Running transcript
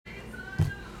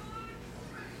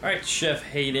All right, Chef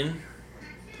Hayden,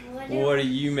 What are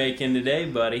you making today,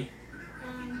 buddy?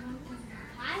 Pumpkin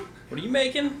pie? What are you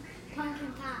making?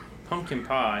 Pumpkin pie. Pumpkin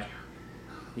pie.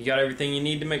 You got everything you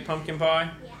need to make pumpkin pie?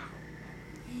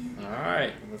 Yeah. All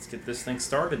right, let's get this thing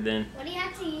started then. What do you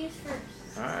have to use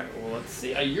first? All right, well, let's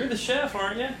see. You're the chef,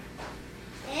 aren't you?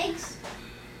 Eggs?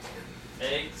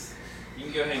 Eggs. You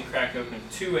can go ahead and crack open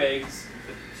 2 eggs.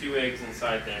 Put 2 eggs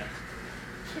inside there.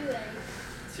 2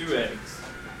 eggs. 2 eggs.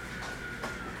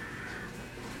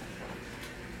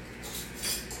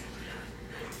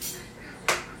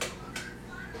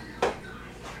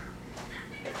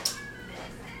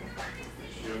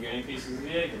 You don't get any pieces of the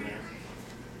egg in there.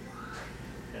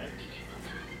 Okay.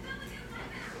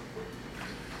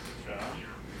 Good job.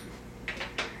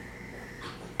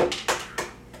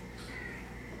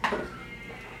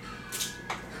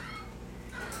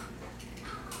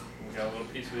 We got a little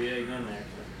piece of the egg in there,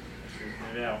 so straighten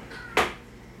it out.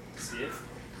 See it?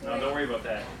 No, don't worry about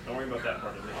that. Don't worry about that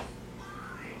part of it.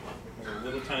 There's a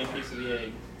little tiny piece of the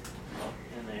egg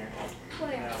in there.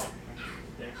 Where? Out.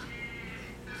 There.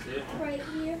 See it? Right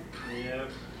here. Yep.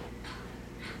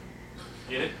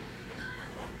 Get it?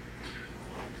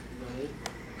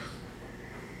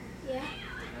 Yeah.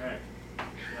 Alright. Good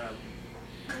job.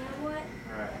 Now what?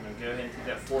 Alright, now go ahead and take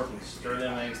that fork and stir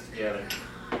them eggs together.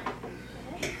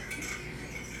 Okay.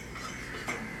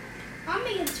 I'm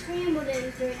making scrambled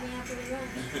eggs right now for the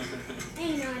lunch.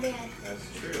 Ain't no dad. That's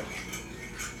true.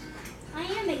 I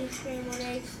am making scrambled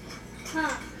eggs.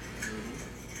 Huh.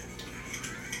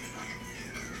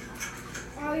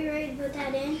 Are you ready to put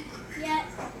that in yet?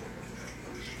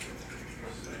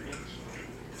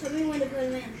 Tell me when to put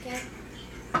them in, okay?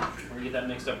 We're gonna get that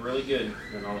mixed up really good,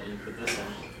 then I'll let you put this in.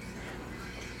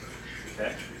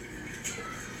 Okay?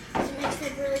 Is it mixed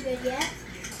up really good yet?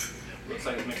 Looks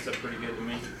like it's mixed up pretty good to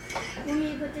me. Want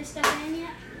me to put this stuff in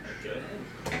yet? Go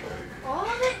ahead. All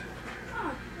of it?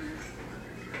 Huh.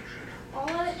 All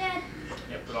of it, Dad?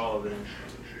 Yeah, put all of it in.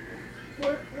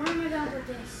 Where am I going to put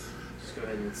this? Just go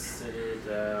ahead and sit it.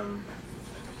 That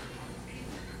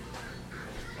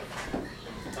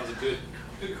was a good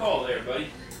call there, buddy.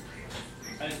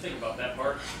 I didn't think about that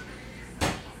part.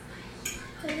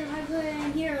 Because if I put it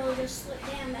in here, it'll just slip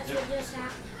down. That's what just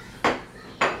happened.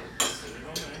 Sit it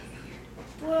on there.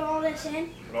 Put all this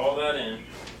in. Put all that in.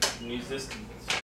 And use this